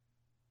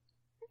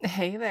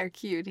Hey there,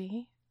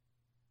 cutie.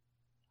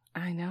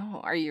 I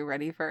know. Are you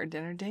ready for our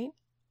dinner date?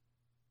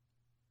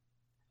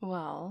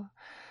 Well,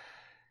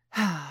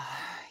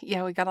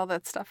 yeah, we got all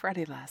that stuff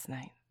ready last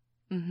night.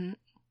 Mm-hmm.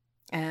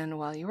 And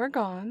while you were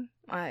gone,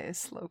 I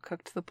slow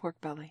cooked the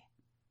pork belly.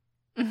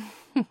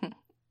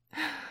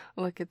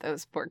 Look at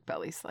those pork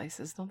belly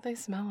slices. Don't they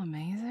smell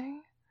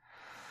amazing?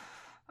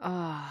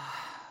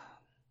 Ah,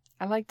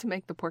 I like to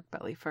make the pork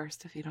belly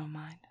first, if you don't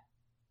mind.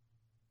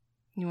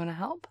 You want to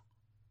help?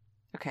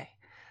 Okay.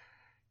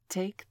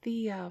 Take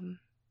the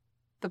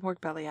pork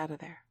belly out of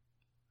there.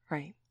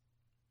 Right.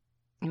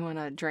 You want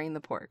to drain the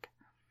pork.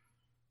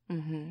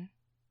 Mm-hmm.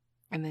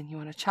 And then you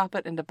want to chop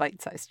it into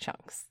bite-sized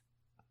chunks.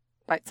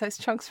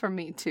 Bite-sized chunks for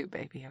me too,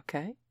 baby,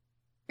 okay?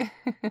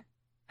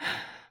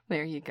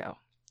 There you go.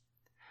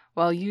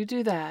 While you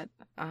do that,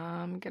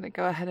 I'm going to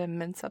go ahead and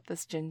mince up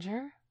this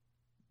ginger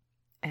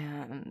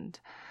and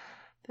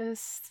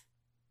this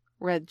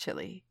red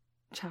chili.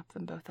 Chop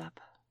them both up.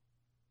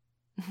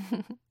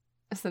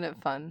 Isn't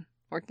it fun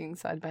working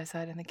side by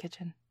side in the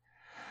kitchen?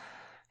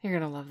 You're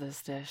going to love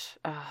this dish.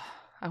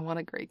 I want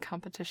a great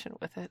competition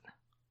with it.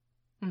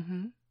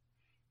 Mm-hmm.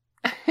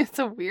 It's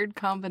a weird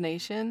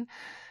combination,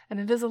 and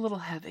it is a little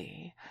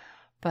heavy,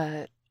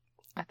 but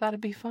I thought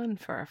it'd be fun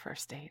for our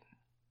first date.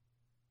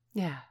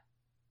 Yeah.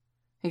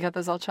 You got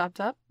those all chopped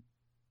up?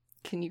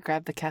 Can you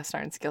grab the cast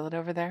iron skillet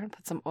over there and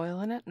put some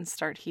oil in it and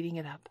start heating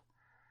it up?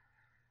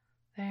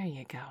 There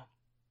you go.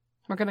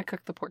 We're going to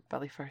cook the pork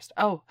belly first.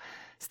 Oh,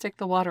 stick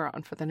the water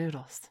on for the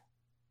noodles.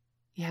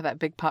 Yeah, that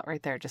big pot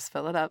right there. Just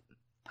fill it up,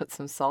 put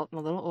some salt and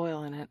a little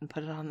oil in it, and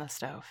put it on the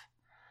stove.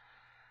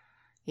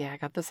 Yeah, I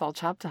got this all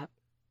chopped up.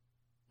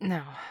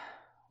 Now,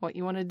 what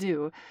you want to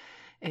do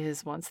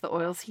is once the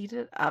oil's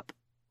heated up,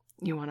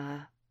 you want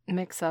to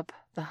mix up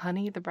the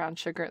honey, the brown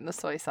sugar, and the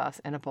soy sauce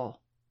in a bowl.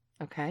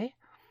 Okay?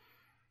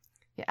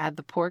 You add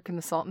the pork and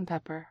the salt and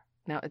pepper.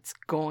 Now it's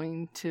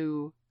going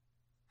to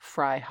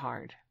fry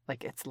hard,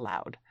 like it's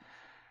loud.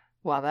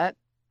 While that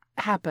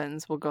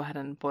happens, we'll go ahead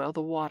and boil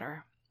the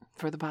water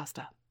for the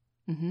pasta.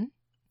 Mm-hmm.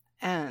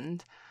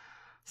 And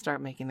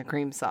start making the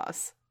cream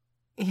sauce.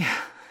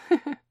 Yeah.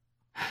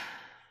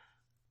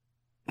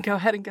 Go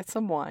ahead and get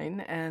some wine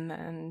and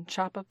then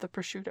chop up the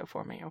prosciutto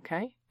for me,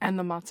 okay? And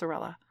the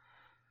mozzarella.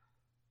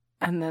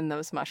 And then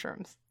those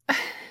mushrooms.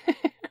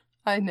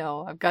 I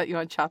know, I've got you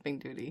on chopping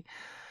duty.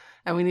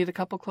 And we need a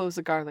couple cloves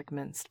of garlic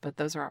minced, but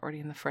those are already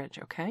in the fridge,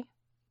 okay?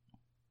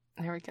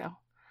 There we go.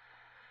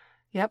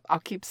 Yep, I'll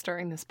keep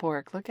stirring this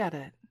pork. Look at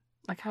it.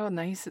 Look how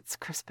nice it's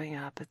crisping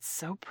up. It's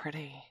so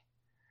pretty.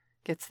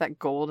 Gets that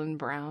golden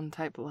brown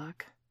type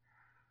look.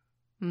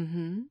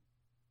 Mm-hmm.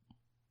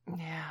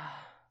 Yeah.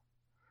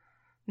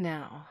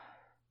 Now,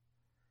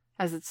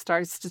 as it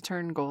starts to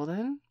turn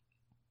golden,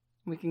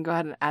 we can go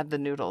ahead and add the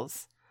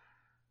noodles.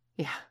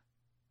 Yeah,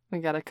 we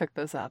got to cook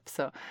those up.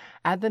 So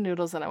add the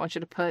noodles, and I want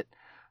you to put,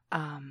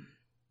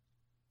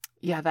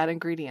 that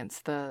ingredients,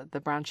 the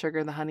brown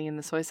sugar, the honey, and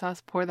the soy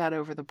sauce, pour that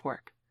over the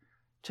pork.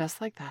 Just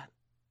like that.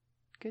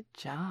 Good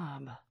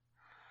job.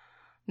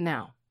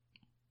 Now,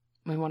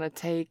 we want to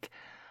take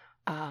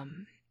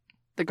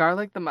the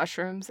garlic, the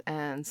mushrooms,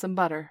 and some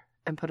butter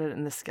and put it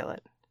in the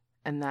skillet.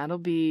 And that'll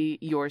be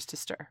yours to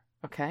stir,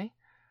 okay?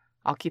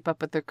 I'll keep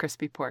up with the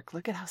crispy pork.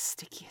 Look at how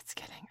sticky it's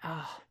getting.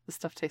 Oh, the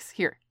stuff tastes...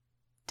 Here,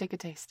 take a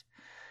taste.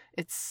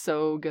 It's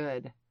so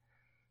good.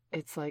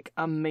 It's like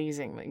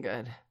amazingly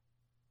good.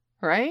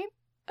 Right?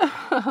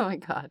 Oh my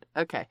God.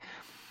 Okay.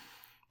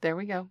 There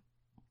we go.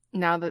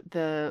 Now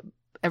that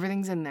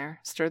everything's in there,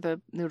 stir the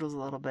noodles a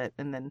little bit,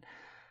 and then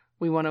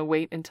we want to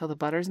wait until the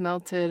butter's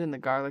melted and the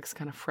garlic's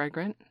kind of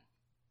fragrant.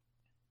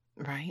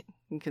 Right?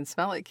 You can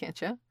smell it,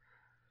 can't you?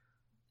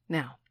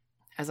 Now,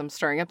 as I'm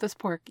stirring up this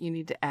pork, you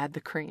need to add the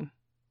cream.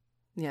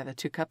 Yeah, the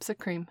 2 cups of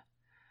cream.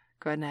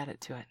 Go ahead and add it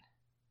to it.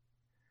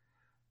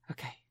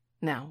 Okay.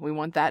 Now, we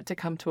want that to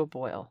come to a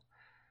boil.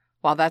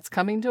 While that's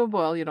coming to a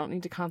boil, you don't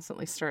need to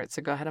constantly stir it,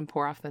 so go ahead and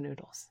pour off the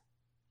noodles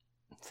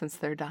since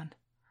they're done.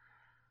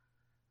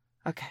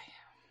 Okay.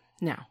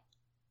 Now,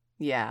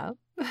 yeah,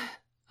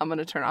 I'm going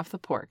to turn off the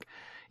pork.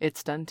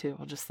 It's done too.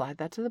 I'll just slide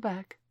that to the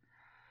back.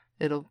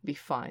 It'll be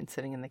fine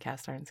sitting in the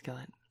cast iron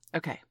skillet.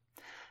 Okay.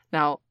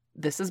 Now,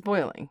 this is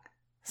boiling,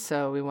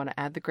 so we want to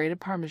add the grated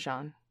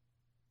Parmesan.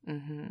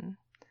 And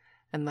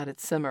let it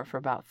simmer for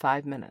about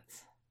 5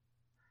 minutes.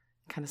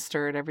 Kind of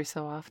stir it every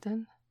so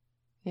often.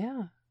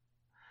 Yeah.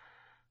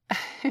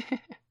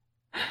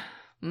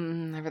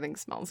 Everything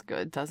smells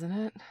good, doesn't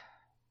it?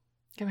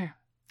 Come here.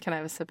 Can I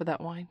have a sip of that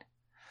wine?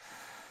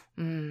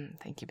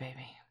 Thank you,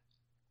 baby.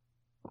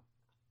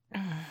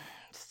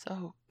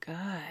 So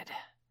good.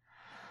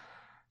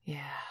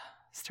 Yeah.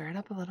 Stir it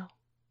up a little.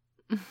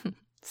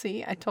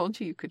 See, I told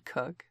you could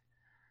cook.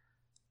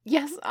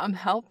 Yes, I'm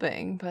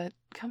helping, but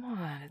come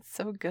on, it's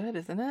so good,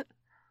 isn't it?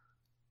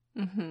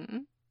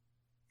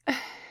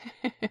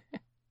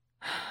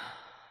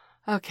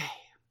 Okay,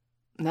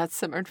 that's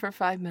simmered for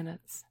 5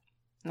 minutes.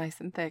 Nice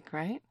and thick,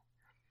 right?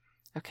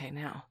 Okay,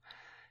 now,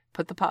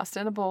 put the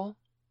pasta in a bowl,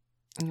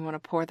 and you want to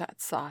pour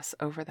that sauce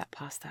over that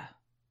pasta.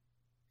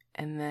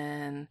 And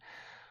then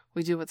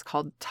we do what's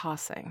called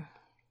tossing.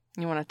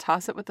 You want to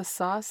toss it with the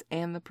sauce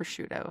and the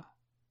prosciutto.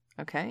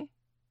 Okay?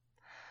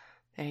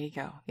 There you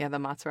go. Yeah, the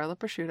mozzarella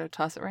prosciutto,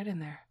 toss it right in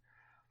there.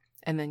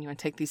 And then you want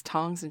to take these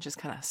tongs and just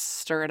kind of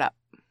stir it up.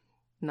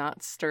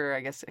 Not stir, I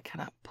guess,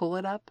 kind of pull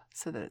it up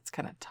so that it's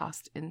kind of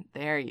tossed in.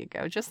 There you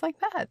go, just like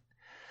that.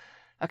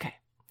 Okay,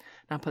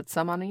 now put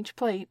some on each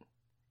plate.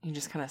 You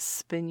just kind of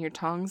spin your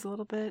tongs a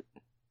little bit.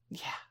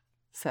 Yeah,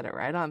 set it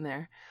right on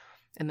there.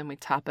 And then we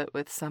top it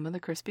with some of the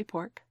crispy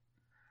pork.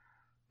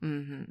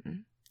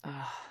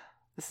 Oh,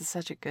 this is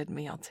such a good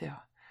meal, too.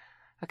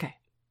 Okay,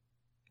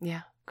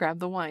 yeah, grab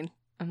the wine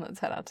and let's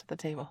head out to the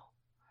table.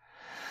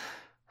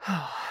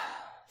 Oh,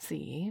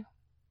 see?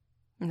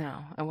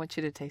 No, I want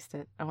you to taste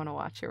it. I want to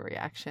watch your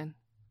reaction.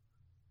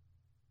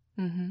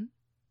 Oh,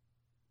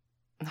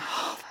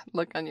 that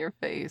look on your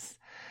face.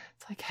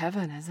 It's like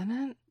heaven, isn't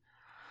it?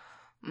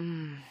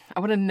 I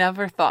would have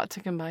never thought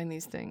to combine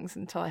these things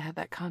until I had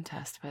that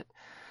contest, but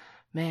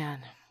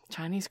man,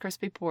 Chinese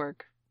crispy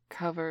pork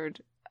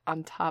covered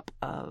on top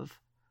of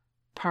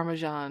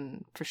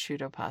Parmesan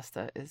prosciutto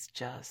pasta is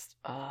just,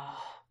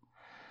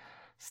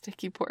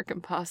 sticky pork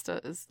and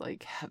pasta is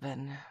like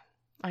heaven.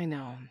 I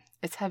know.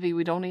 It's heavy.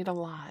 We don't eat a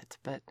lot,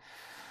 but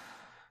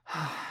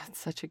it's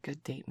such a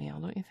good date meal,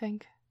 don't you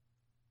think?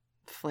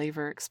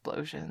 Flavor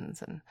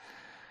explosions and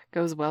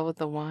goes well with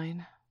the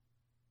wine.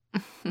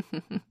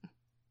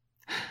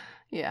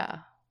 Yeah.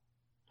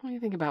 What do you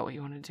think about what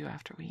you want to do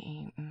after we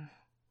eat?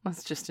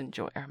 Let's just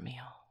enjoy our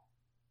meal.